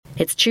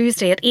It's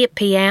Tuesday at 8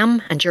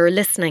 p.m. and you're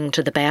listening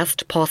to The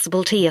Best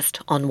Possible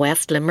Taste on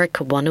West Limerick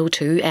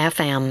 102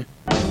 FM.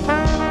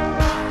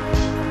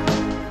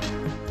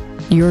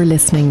 You're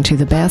listening to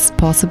The Best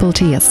Possible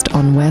Taste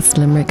on West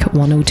Limerick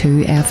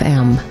 102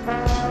 FM.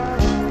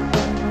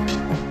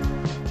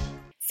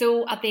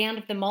 So at the end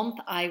of the month,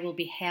 I will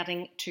be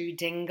heading to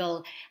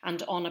Dingle,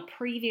 and on a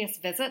previous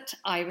visit,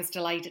 I was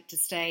delighted to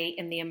stay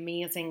in the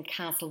amazing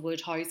Castlewood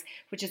House,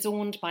 which is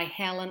owned by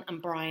Helen and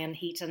Brian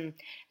Heaton.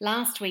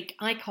 Last week,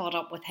 I caught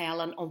up with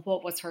Helen on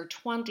what was her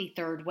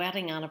 23rd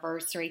wedding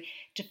anniversary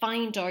to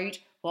find out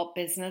what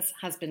business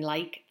has been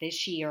like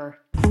this year.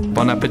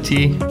 Bon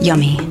appetit.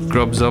 Yummy.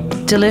 Grubs up.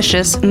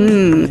 Delicious.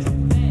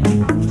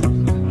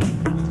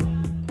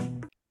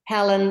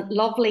 Helen,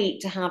 lovely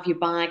to have you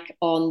back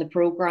on the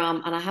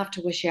programme, and I have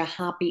to wish you a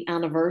happy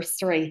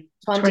anniversary.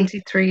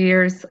 23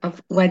 years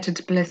of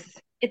wedded bliss.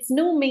 It's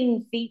no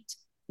mean feat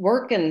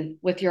working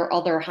with your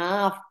other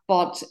half,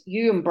 but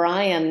you and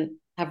Brian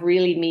have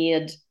really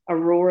made a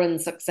roaring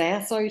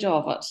success out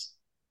of it.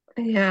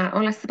 Yeah,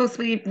 well, I suppose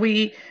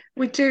we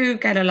do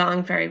get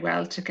along very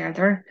well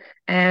together.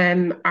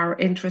 Our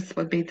interests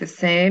will be the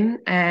same.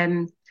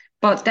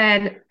 But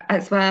then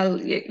as well,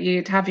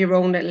 you'd have your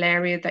own little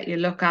area that you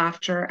look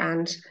after,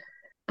 and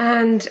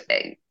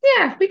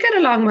yeah, we get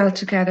along well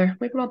together.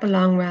 We rub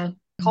along well.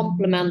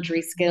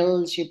 Complementary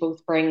skills you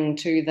both bring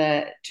to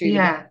the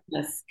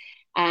business.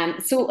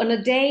 So on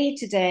a day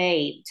to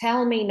day,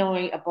 tell me now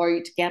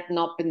about getting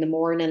up in the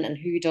morning and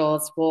who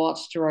does what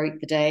throughout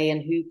the day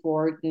and who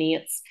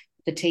coordinates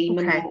the team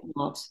and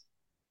whatnot.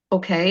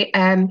 Okay.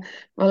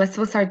 Well, I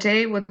suppose our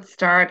day would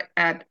start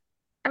at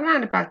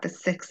around about the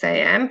 6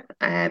 a.m.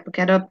 We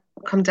get up,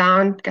 come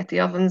down, get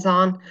the ovens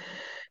on.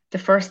 The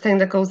first thing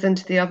that goes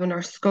into the oven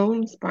are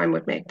scones. Brian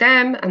would make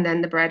them, and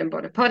then the bread and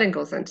butter pudding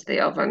goes into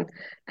the oven.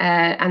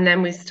 And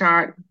then we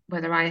start,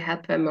 whether I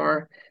help him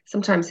or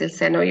sometimes he'll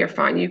say, "No, you're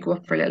fine. You go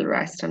up for a little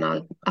rest, and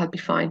I'll be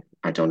fine.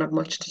 I don't have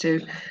much to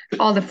do."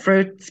 All the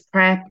fruits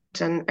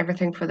prepped and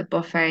everything for the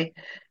buffet.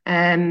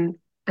 And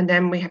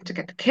then we have to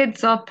get the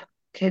kids up,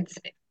 kids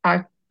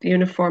out,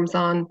 uniforms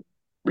on,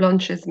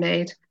 lunch is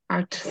made,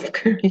 out to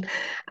school,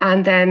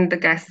 and then the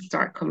guests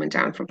start coming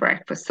down for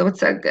breakfast. So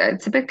it's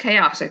a bit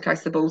chaotic, I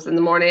suppose, in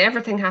the morning.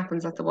 Everything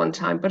happens at the one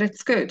time, but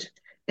it's good.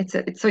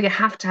 So you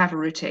have to have a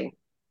routine.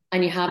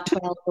 And you have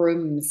 12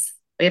 rooms.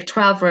 We have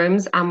 12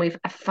 rooms, and we've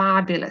a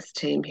fabulous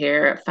team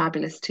here, a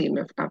fabulous team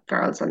of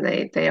girls, and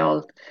they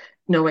all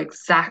know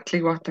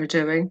exactly what they're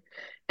doing.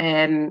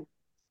 And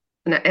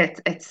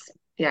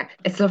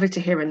it's lovely to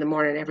hear in the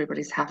morning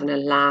everybody's having a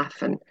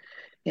laugh, and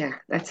yeah,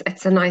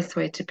 it's a nice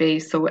way to be.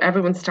 So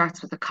everyone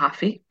starts with a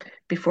coffee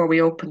before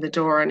we open the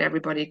door, and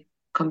everybody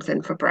comes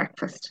in for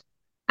breakfast.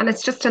 And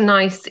it's just a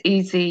nice,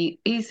 easy,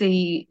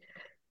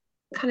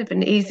 kind of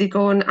an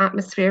easygoing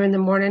atmosphere in the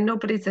morning.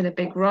 Nobody's in a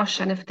big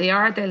rush, and if they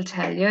are, they'll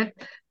tell you,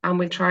 and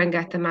we'll try and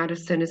get them out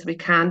as soon as we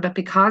can. But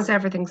because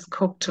everything's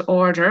cooked to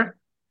order,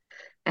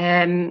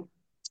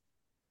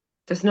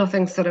 there's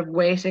nothing sort of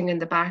waiting in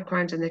the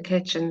background in the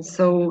kitchen.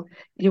 So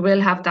you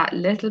will have that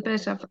little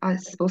bit of, I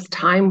suppose,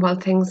 time while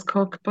things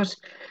cook. But,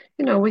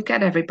 we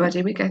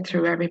get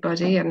through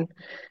everybody and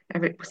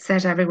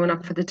set everyone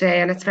up for the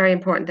day. And it's very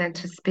important then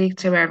to speak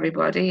to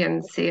everybody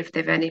and see if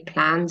they've any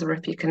plans, or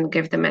if you can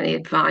give them any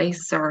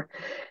advice, or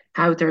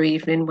how their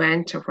evening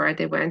went, or where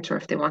they went, or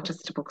if they want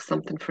us to book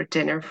something for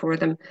dinner for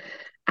them.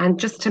 And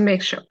just to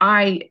make sure,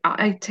 I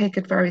take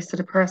it very sort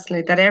of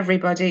personally that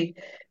everybody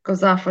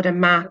goes off with a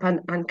map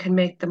and can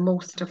make the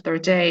most of their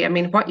day. I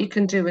mean, what you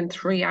can do in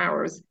 3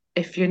 hours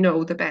if you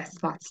know the best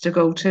spots to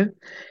go to,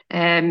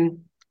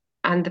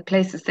 and the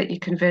places that you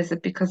can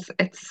visit, because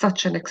it's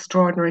such an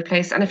extraordinary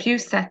place. And if you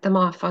set them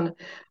off on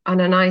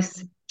a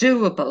nice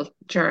doable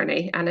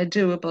journey and a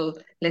doable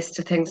list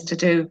of things to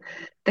do,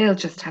 they'll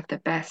just have the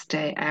best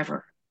day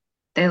ever.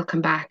 They'll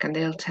come back and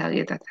they'll tell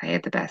you that they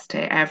had the best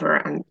day ever,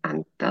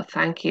 and they'll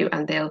thank you,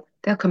 and they'll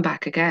come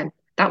back again.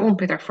 That won't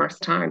be their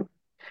first time.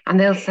 And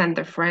they'll send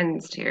their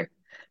friends to you,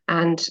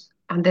 and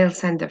they'll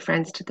send their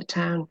friends to the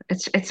town.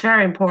 It's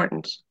very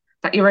important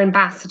that you're an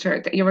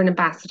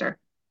ambassador.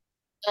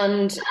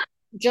 And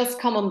just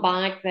coming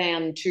back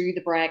then to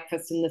the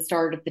breakfast and the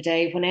start of the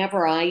day,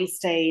 whenever I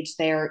stayed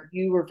there,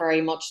 you were very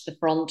much the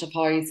front of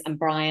house, and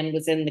Brian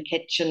was in the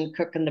kitchen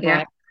cooking the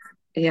breakfast.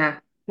 Yeah.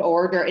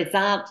 Order. Is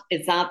that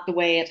the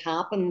way it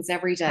happens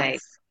every day?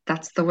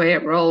 That's the way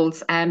it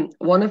rolls.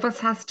 One of us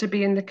has to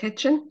be in the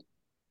kitchen.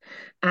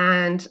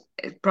 And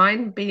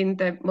Brian, being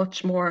the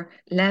much more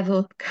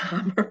level,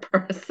 calmer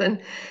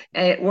person,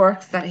 it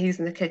works that he's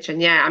in the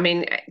kitchen. Yeah, I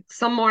mean,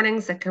 some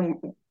mornings it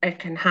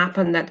can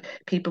happen that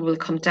people will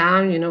come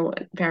down,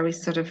 very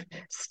sort of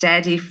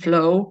steady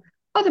flow.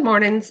 Other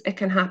mornings it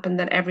can happen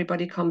that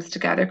everybody comes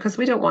together, because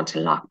we don't want to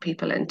lock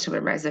people into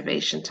a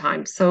reservation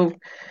time. So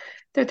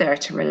they're there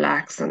to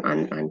relax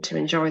and to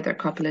enjoy their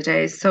couple of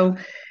days. So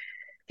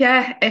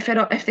yeah,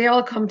 if they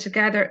all come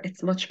together,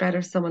 it's much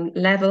better. Someone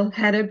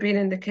level-headed being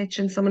in the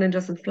kitchen, someone who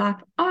doesn't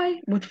flap.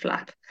 I would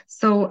flap.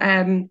 So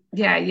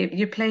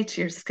you play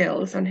to your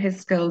skills, and his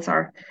skills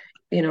are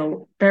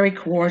very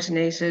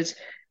coordinated,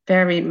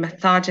 very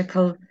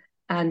methodical,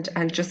 and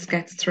just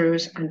gets through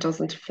it and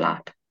doesn't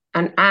flap.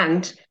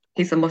 And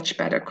he's a much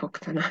better cook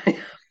than I am.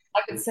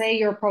 I would say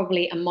you're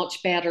probably a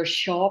much better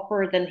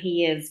shopper than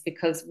he is,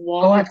 because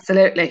Oh,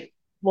 absolutely.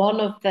 one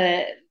of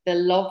the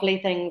lovely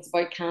things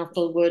about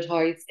Castlewood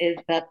House is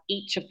that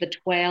each of the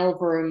 12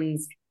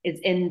 rooms is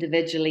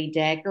individually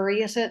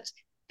decorated.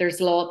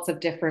 There's lots of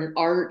different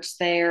art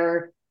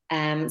there,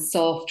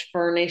 soft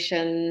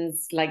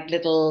furnishings, like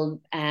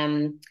little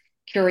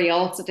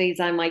curiosities,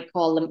 I might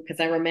call them, because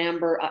I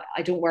remember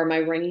I don't wear my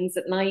rings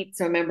at night,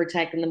 so I remember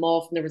taking them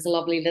off, and there was a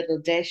lovely little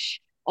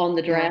dish on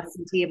the Yeah.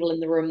 dressing table in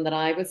the room that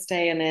I was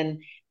staying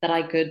in that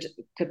I could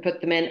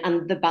put them in.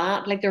 And the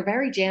bath, like, they're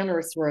very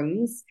generous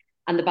rooms,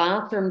 and the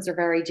bathrooms are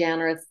very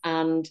generous,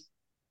 and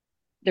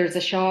there's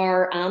a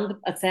shower and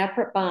a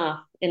separate bath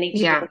in each of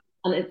the Yeah, rooms,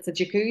 and it's a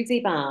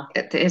jacuzzi bath.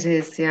 it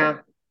is, yeah,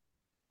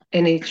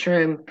 in each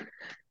room.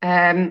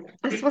 I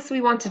suppose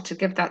we wanted to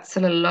give that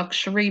sort of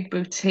luxury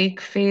boutique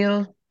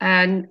feel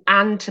and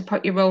to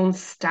put your own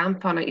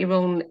stamp on it, your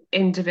own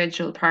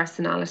individual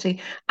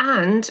personality.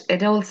 And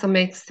it also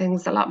makes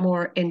things a lot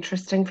more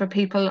interesting for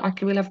people.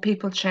 Like, we'll have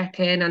people check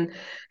in and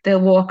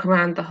they'll walk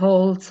around the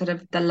whole sort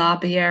of the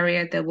lobby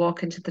area, they'll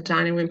walk into the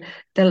dining room,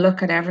 they'll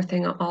look at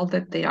everything, all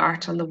the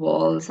art on the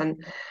walls,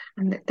 and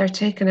they're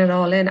taking it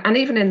all in. And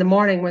even in the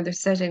morning when they're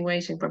sitting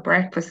waiting for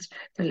breakfast,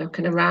 they're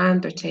looking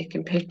around, they're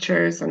taking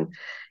pictures, and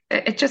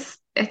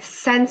it's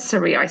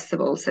sensory, I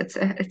suppose.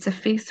 It's a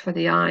feast for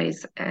the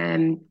eyes.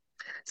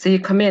 So you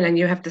come in and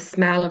you have the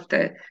smell of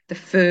the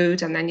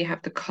food, and then you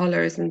have the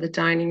colours in the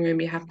dining room,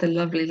 you have the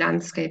lovely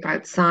landscape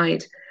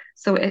outside.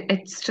 So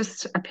it's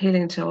just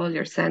appealing to all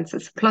your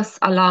senses, plus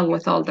along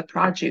with all the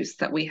produce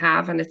that we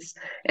have. And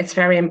it's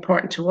very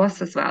important to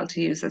us as well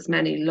to use as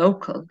many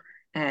local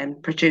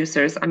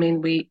producers. I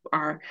mean,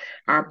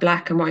 our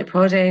black and white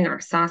pudding,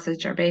 our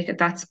sausage, our bacon,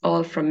 that's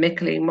all from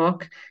Mickey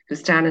Muck,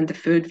 who's down in the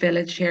food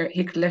village here.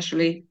 He could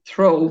literally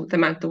throw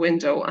them out the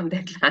window and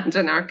they'd land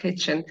in our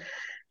kitchen.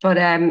 But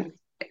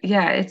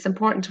yeah, it's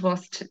important to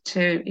us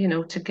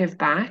to give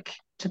back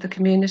to the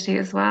community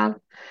as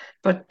well.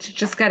 But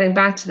just getting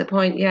back to the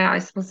point, yeah, I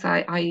suppose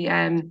I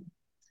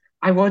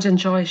would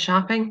enjoy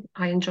shopping.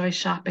 I enjoy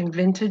shopping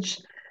vintage,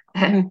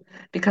 um,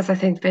 because I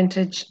think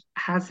vintage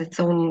has its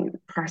own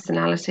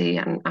personality,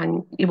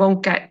 and you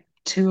won't get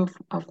two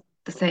of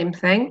the same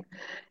thing.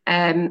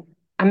 Um,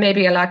 and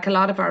maybe like a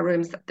lot of our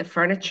rooms, the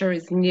furniture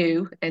is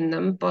new in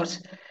them, but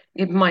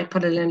you might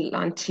put a little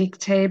antique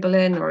table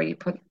in, or you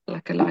put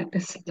like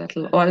this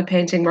little oil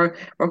painting. We're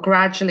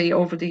gradually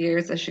over the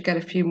years, as you get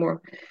a few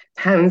more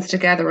pounds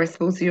together, I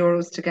suppose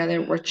euros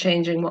together, we're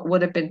changing what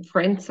would have been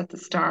prints at the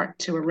start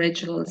to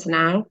originals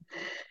now.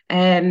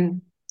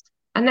 Um,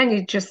 and then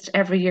you just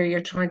every year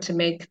you're trying to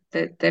make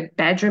the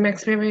bedroom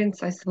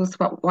experience, I suppose,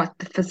 what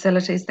the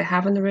facilities they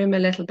have in the room a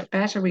little bit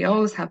better. We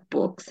always have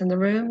books in the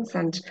rooms,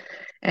 and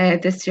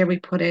this year we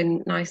put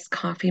in nice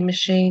coffee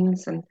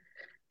machines, and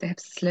they have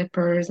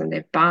slippers, and they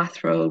have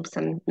bathrobes,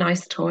 and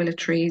nice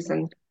toiletries,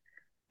 and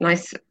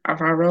nice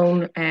of our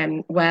own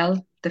the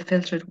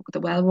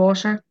well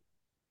water.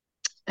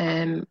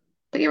 Um,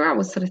 but you're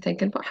always sort of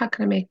thinking, but how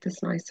can I make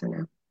this nicer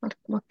now?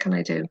 What can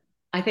I do?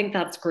 I think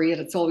that's great.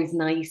 It's always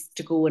nice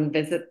to go and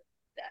visit,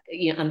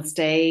 and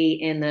stay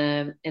in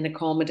a in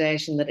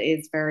accommodation that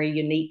is very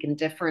unique and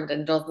different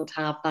and doesn't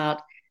have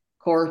that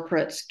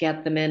corporate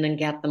get them in and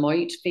get them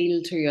out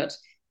feel to it.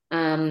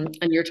 And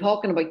you're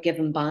talking about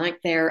giving back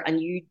there, and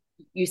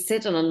you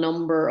sit on a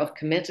number of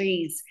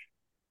committees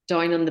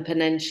down on the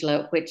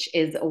peninsula, which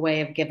is a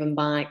way of giving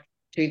back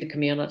to the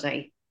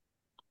community.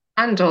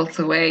 And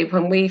also,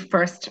 when we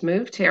first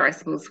moved here, I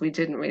suppose we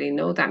didn't really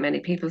know that many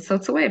people. So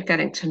it's a way of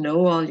getting to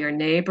know all your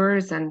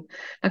neighbours. And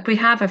like, we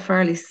have a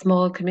fairly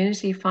small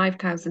community,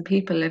 5,000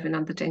 people living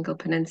on the Dingle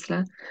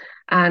Peninsula.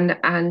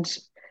 And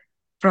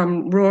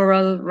from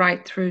rural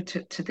right through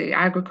to the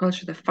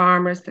agriculture, the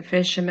farmers, the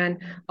fishermen,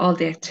 all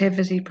the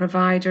activity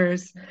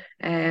providers,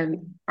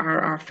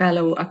 our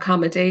fellow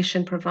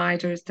accommodation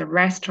providers, the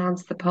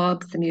restaurants, the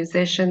pubs, the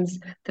musicians,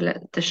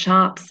 the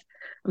shops.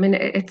 I mean,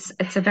 it's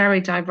a very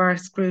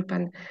diverse group,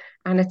 and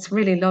it's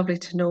really lovely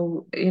to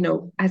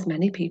know, as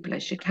many people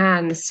as you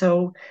can.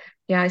 So,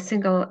 yeah, I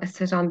sit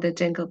on the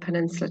Dingle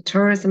Peninsula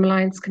Tourism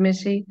Alliance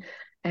Committee,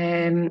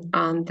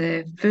 on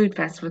the Food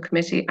Festival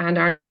Committee, and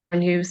our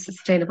new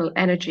Sustainable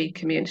Energy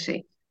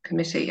Community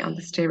Committee on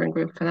the steering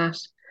group for that,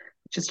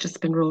 which has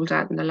just been rolled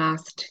out in the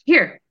last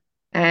year.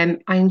 I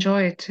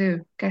enjoy it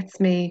too. Gets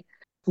me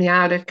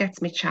out. It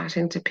gets me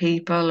chatting to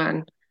people,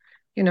 and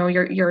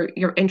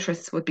your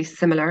interests would be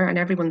similar, and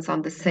everyone's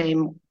on the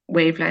same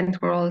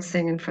wavelength. We're all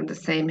singing from the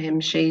same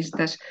hymn sheet,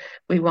 that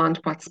we want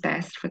what's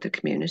best for the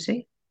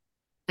community.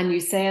 And you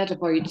said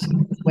about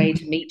the way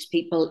to meet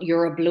people,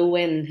 you're a blow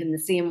in the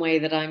same way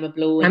that I'm a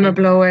blow in I'm a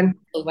blowing.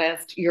 the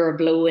West, you're a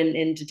blow in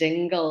into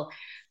Dingle.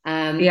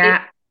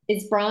 Yeah.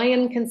 Is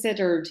Brian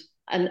considered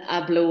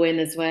a blow in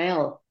as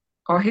well?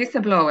 Oh, he's a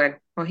blow-in.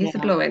 Oh, he's a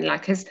Yeah. blow-in.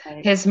 Like, his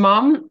Right. his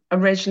mom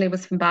originally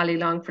was from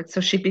Ballylongford,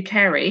 so she'd be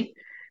Kerry.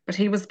 but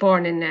he was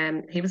born in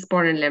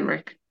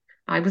Limerick.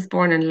 I was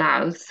born in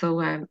Louth,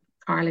 so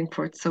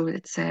Carlingford. So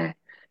it's yeah.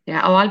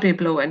 Oh, I'll be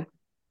blowing.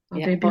 I'll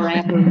Yeah, be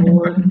blowing.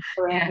 forevermore,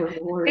 Yeah,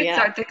 forevermore.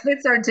 Yeah. the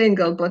kids are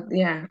Dingle, but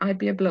yeah, I'd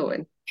be a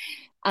blowing.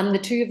 And the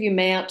two of you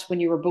met when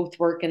you were both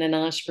working in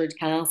Ashford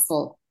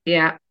Castle.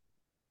 Yeah,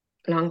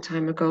 long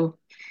time ago.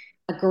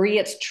 A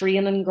great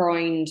training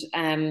ground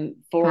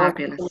for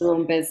Fabulous. your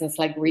own business,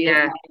 like real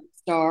Yeah,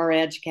 five-star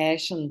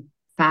education.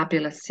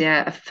 fabulous.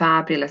 Yeah, a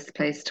fabulous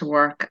place to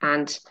work.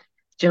 And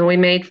you know, we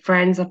made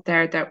friends up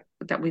there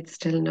that we'd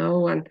still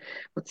know and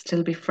would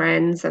still be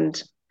friends,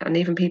 and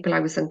even people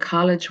I was in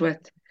college with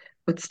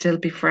would still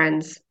be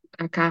friends.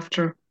 Like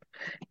after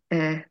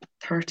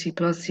 30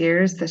 plus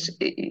years, that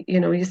you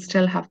know, you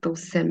still have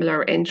those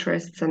similar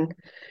interests, and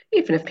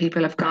even if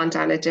people have gone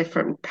down a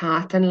different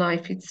path in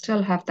life, you'd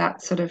still have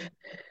that sort of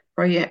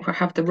where you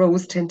have the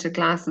rose tinted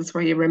glasses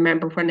where you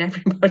remember when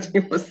everybody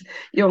was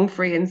young,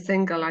 free, and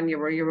single, and you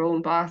were your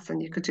own boss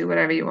and you could do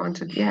whatever you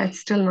wanted. Yeah, it's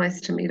still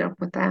nice to meet up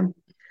with them.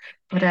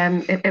 But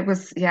it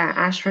was, yeah,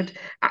 Ashford.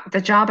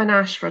 The job in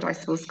Ashford, I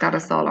suppose, got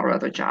us all our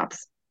other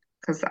jobs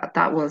because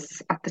that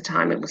was at the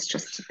time it was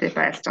just the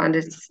best, and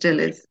it still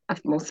is a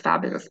most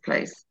fabulous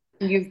place.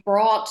 You've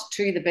brought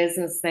to the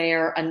business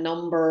there a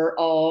number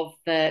of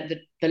the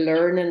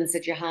learnings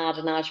that you had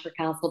in Ashford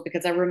Castle,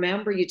 because I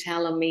remember you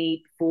telling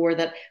me before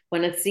that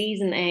when a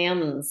season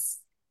ends,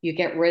 you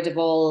get rid of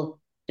all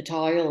the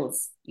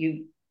toils,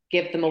 you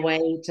give them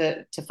away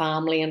to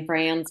family and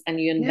friends, and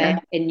you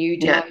invest Yeah, in new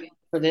yeah. toils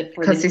for the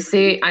Because you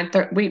see,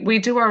 we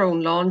do our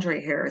own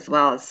laundry here as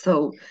well.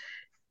 So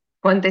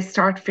when they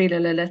start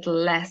feeling a little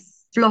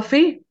less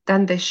fluffy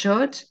than they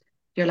should,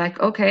 you're like,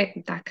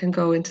 okay, that can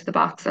go into the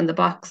box. And the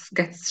box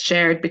gets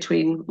shared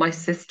between my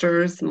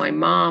sisters, my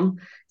mom.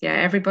 Yeah,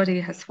 everybody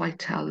has white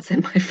towels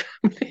in my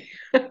family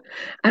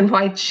and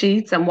white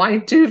sheets and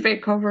white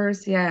duvet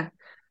covers. Yeah,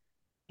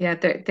 yeah,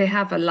 they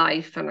have a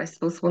life. And I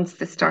suppose once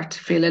they start to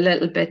feel a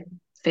little bit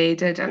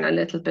faded and a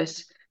little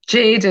bit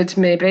jaded,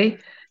 maybe,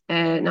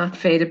 not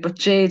faded, but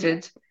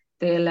jaded,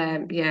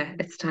 they'll, yeah,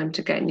 it's time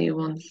to get new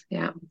ones.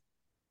 Yeah.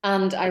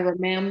 And I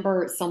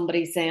remember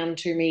somebody saying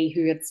to me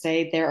who had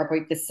stayed there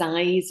about the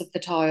size of the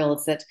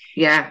tiles, that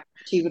Yeah.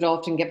 she would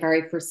often get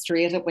very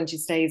frustrated when she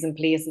stays in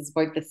places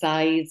about the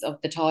size of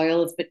the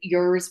tiles, but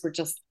yours were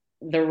just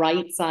the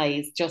right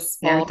size, just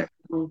Yeah, spot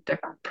on. they're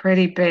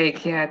pretty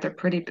big. Yeah, they're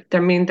pretty. I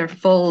mean, they're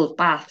full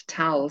bath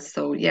towels.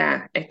 So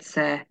yeah, it's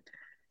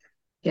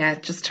yeah,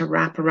 just to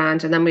wrap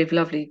around, and then we've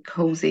lovely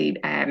cozy.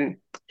 They're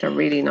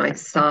really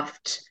nice,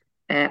 soft,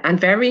 and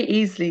very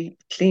easily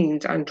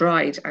cleaned and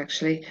dried.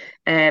 Actually,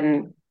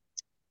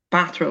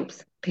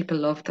 bathrobes. People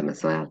love them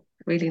as well.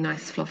 Really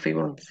nice, fluffy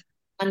ones.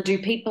 And do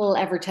people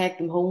ever take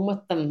them home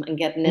with them and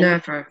get in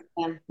Never,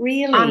 them?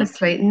 Really?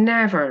 honestly,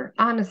 never.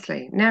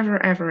 Honestly,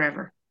 never, ever,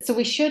 ever. So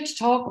we should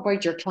talk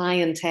about your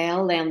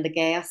clientele then, the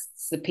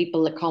guests, the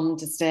people that come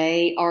to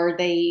stay. Are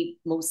they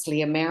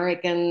mostly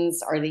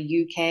Americans? Are they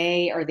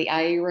UK? Are they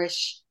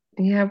Irish?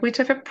 Yeah, we'd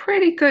have a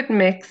pretty good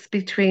mix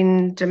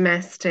between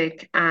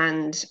domestic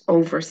and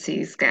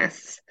overseas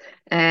guests.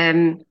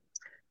 Um,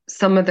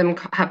 some of them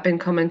have been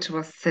coming to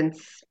us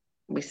since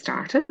we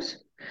started.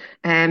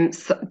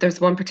 So there's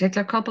one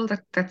particular couple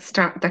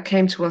that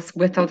came to us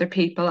with other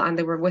people, and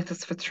they were with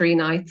us for 3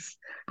 nights,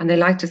 and they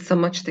liked it so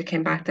much they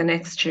came back the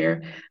next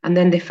year, and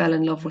then they fell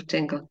in love with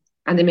Dingle,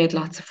 and they made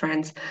lots of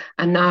friends,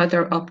 and now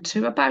they're up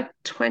to about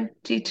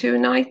 22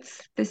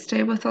 nights they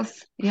stay with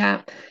us.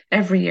 Yeah,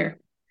 every year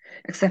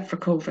except for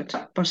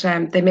COVID.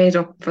 But they made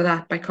up for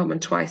that by coming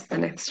twice the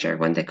next year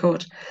when they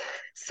could.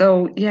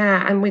 So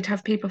yeah, and we'd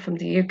have people from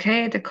the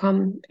UK that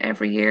come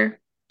every year,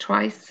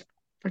 twice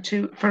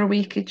for a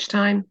week each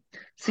time.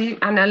 See,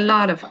 and a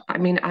lot of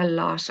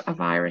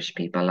Irish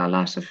people, a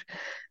lot of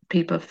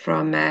people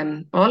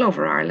from all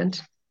over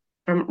Ireland,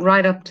 from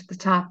right up to the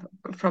top,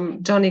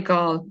 from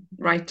Donegal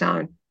right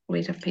down.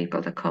 We'd have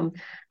people that come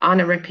on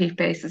a repeat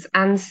basis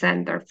and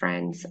send their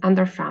friends and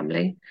their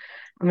family.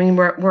 I mean,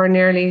 we're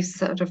nearly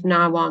sort of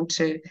now on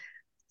to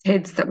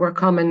kids that were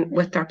coming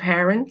with their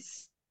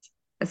parents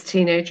as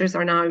teenagers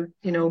are now,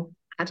 you know,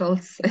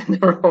 adults in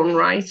their own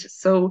right.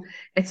 So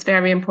it's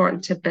very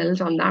important to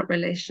build on that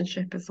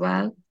relationship as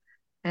well.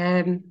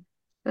 Um,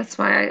 that's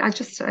why I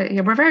just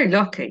yeah, we're very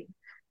lucky.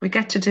 We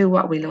get to do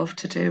what we love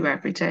to do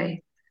every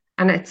day,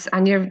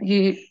 and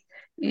you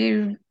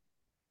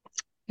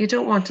you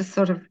don't want to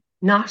sort of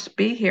not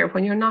be here.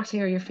 When you're not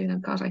here, you're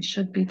feeling, God, I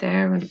should be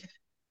there, and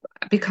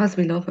because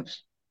we love it.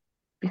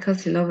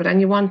 Because you love it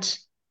and you want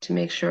to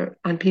make sure,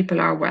 and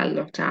people are well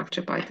looked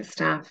after by the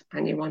staff,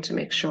 and you want to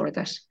make sure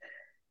that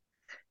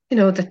you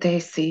know that they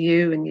see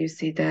you and you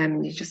see them,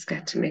 and you just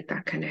get to make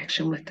that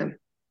connection with them.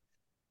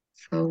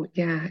 So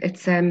yeah,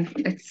 it's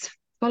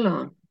full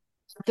on.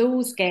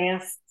 Those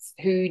guests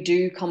who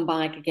do come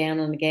back again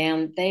and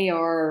again, they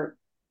are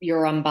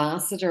your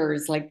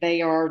ambassadors. Like,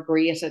 they are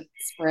great at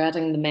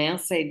spreading the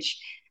message.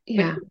 But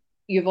Yeah.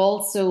 you've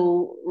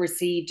also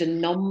received a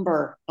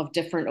number of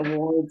different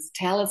awards.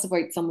 Tell us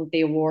about some of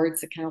the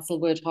awards at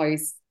Castlewood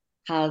House.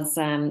 has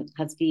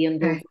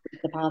gained over Okay.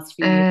 the past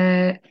few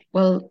years?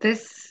 Well,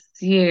 this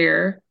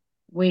year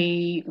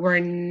we were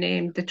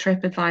named the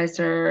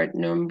TripAdvisor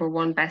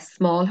 #1 best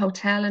small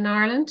hotel in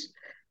Ireland.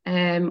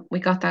 We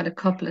got that a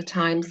couple of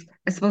times.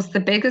 I suppose the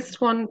biggest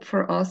one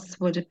for us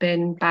would have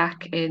been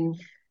back in,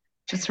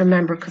 just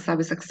remember, because I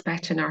was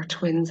expecting our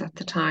twins at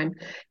the time.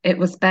 It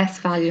was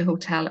best value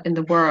hotel in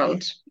the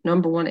world,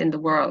 #1 in the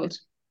world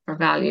for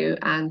value.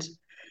 And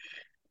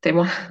they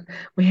want,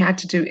 we had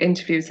to do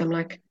interviews. I'm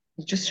like,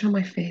 just show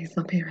my face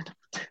up here.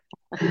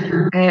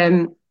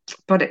 Um,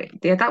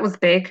 yeah, that was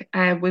big.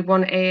 We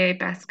won AA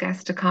Best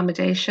Guest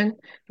Accommodation.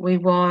 We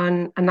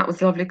won, and that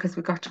was lovely because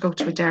we got to go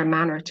to Adair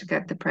Manor to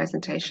get the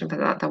presentation for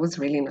that. That was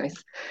really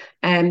nice.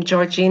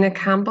 Georgina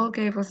Campbell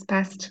gave us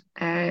Best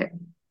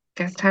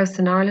Guest House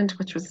in Ireland,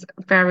 which was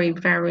very,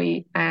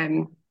 very.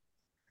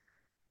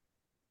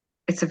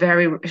 It's a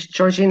very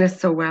Georgina's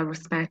so well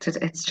respected.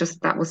 It's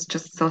just that was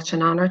just such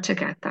an honour to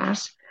get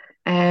that.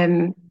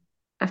 Um,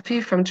 a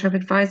few from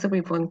TripAdvisor.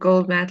 We've won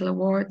gold medal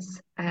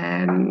awards.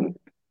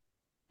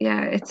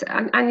 Yeah, it's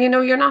and you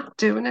know you're not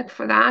doing it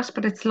for that,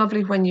 but it's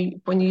lovely when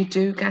you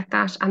do get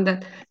that, and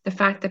the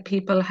fact that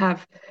people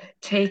have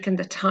taken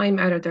the time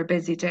out of their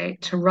busy day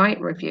to write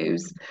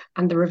reviews,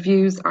 and the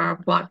reviews are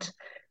what,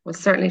 well,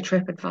 certainly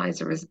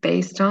TripAdvisor is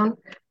based on,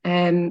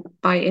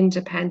 by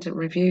independent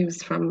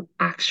reviews from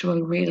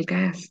actual real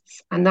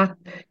guests, and that,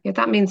 yeah,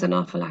 that means an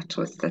awful lot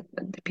to us, that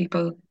the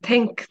people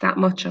think that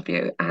much of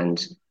you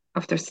and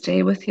of their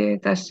stay with you,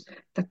 that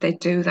they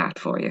do that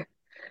for you.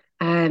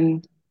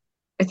 Um,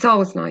 it's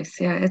always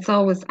nice, yeah. It's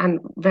always, and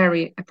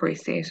very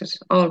appreciated,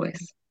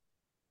 always.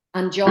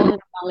 And John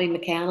and Sally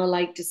McKenna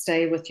like to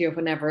stay with you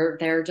whenever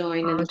they're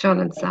down Oh, in John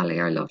and Sally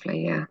are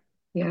lovely, yeah.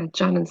 Yeah,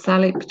 John and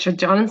Sally, but sure,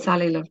 John and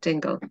Sally love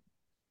Dingle.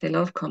 They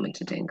love coming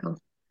to Dingle.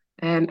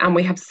 And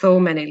we have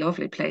so many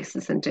lovely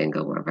places in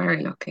Dingle. We're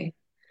very lucky.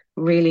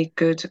 Really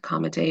good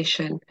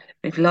accommodation.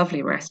 We have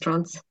lovely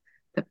restaurants.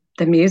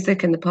 The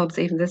music in the pubs,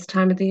 even this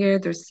time of the year,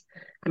 there's,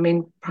 I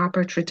mean,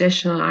 proper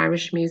traditional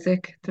Irish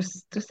music.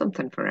 There's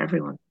something for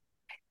everyone.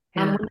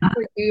 And Yeah.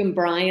 whenever you and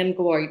Brian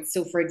go out,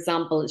 so for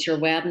example, it's your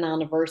wedding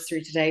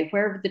anniversary today,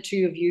 where would the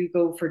two of you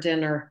go for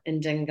dinner in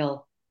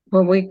Dingle?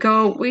 Well, we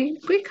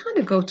kind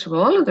of go to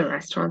all of the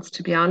restaurants,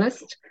 to be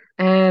honest.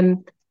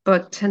 Um,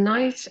 but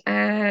tonight,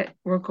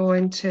 we're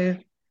going to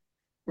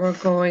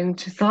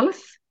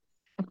Solace,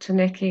 up to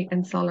Nicky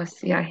and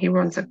Solace. Yeah, he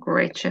runs a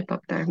great ship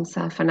up there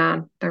himself and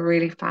Anne. They're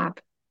really fab.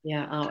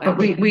 Yeah, oh, But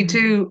we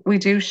excellent. we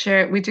do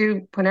share, we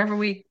do, whenever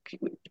we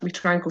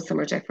try and go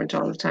somewhere different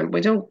all the time. We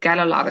don't get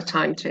a lot of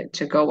time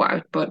to go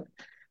out, but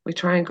we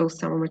try and go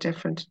somewhere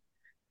different.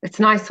 It's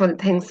nice when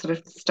things sort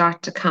of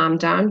start to calm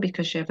down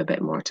because you have a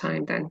bit more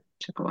time then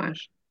to go out.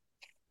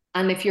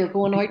 And if you're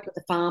going out with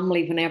the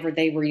family whenever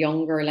they were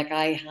younger, like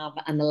I have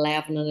an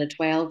 11 and a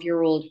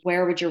 12-year-old,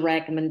 where would your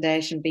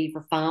recommendation be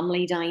for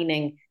family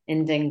dining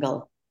in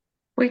Dingle?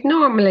 We'd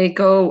normally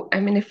go,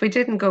 I mean, if we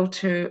didn't go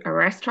to a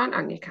restaurant,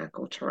 and you can't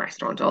go to a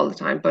restaurant all the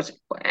time, but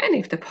any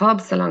of the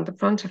pubs along the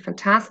front are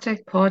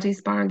fantastic.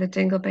 Paddy's Bar in the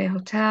Dingle Bay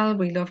Hotel.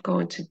 We love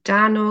going to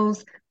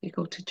Dano's. We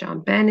go to John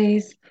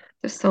Benny's.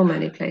 There's so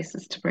many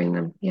places to bring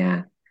them.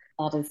 Yeah.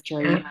 That is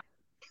true. Yeah.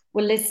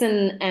 Well,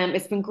 listen,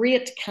 it's been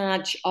great to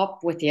catch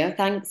up with you.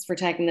 Thanks for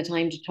taking the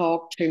time to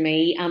talk to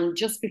me.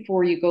 Just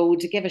before you go,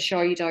 to give a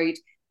shout out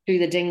to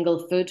the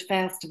Dingle Food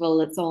Festival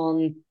that's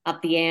on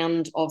at the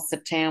end of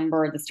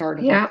September, the start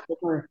of Yeah.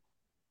 October.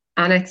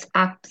 And it's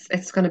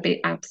going to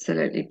be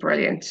absolutely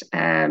brilliant.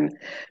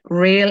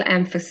 Real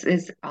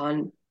emphasis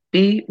on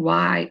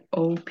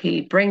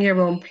BYOP, bring your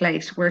own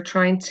plate. We're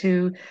trying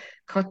to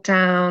cut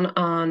down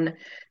on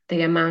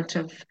the amount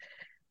of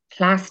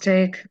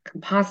plastic,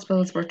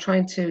 compostables. We're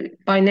trying to,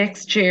 by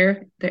next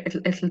year,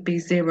 it'll be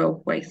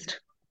zero waste.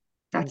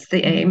 That's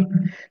the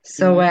aim.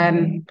 So,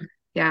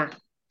 yeah,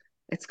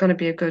 it's going to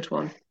be a good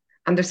one.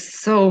 And there's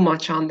so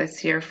much on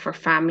this year for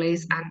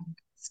families and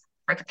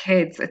for the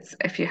kids. It's,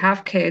 if you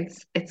have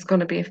kids, it's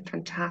going to be a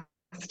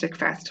fantastic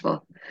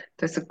festival.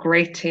 There's a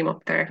great team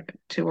up there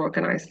to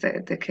organise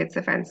the kids'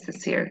 events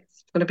this year.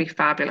 It's going to be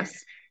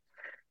fabulous.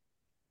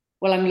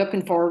 Well, I'm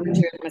looking forward to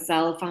it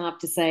myself. I have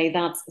to say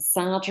that's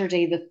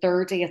Saturday, the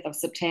 30th of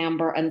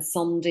September, and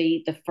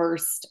Sunday, the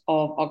 1st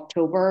of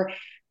October.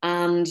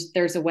 And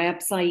there's a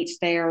website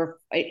there.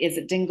 Is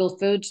it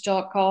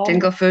dinglefood.com?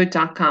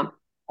 Dinglefood.com.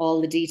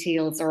 All the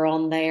details are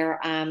on there.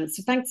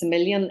 So thanks a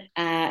million,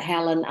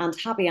 Helen, and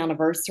happy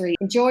anniversary.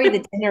 Enjoy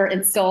the dinner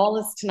in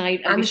Solace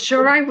tonight. I'm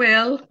sure I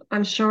will.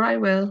 I'm sure I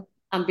will.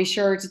 And be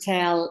sure to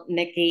tell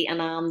Nikki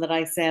and Anne that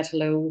I said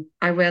hello.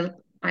 I will.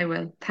 I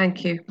will.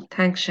 Thank you.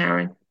 Thanks,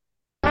 Sharon.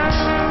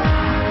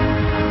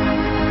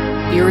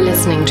 You're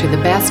listening to the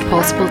best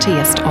possible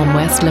taste on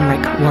West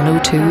Limerick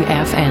 102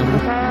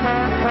 FM.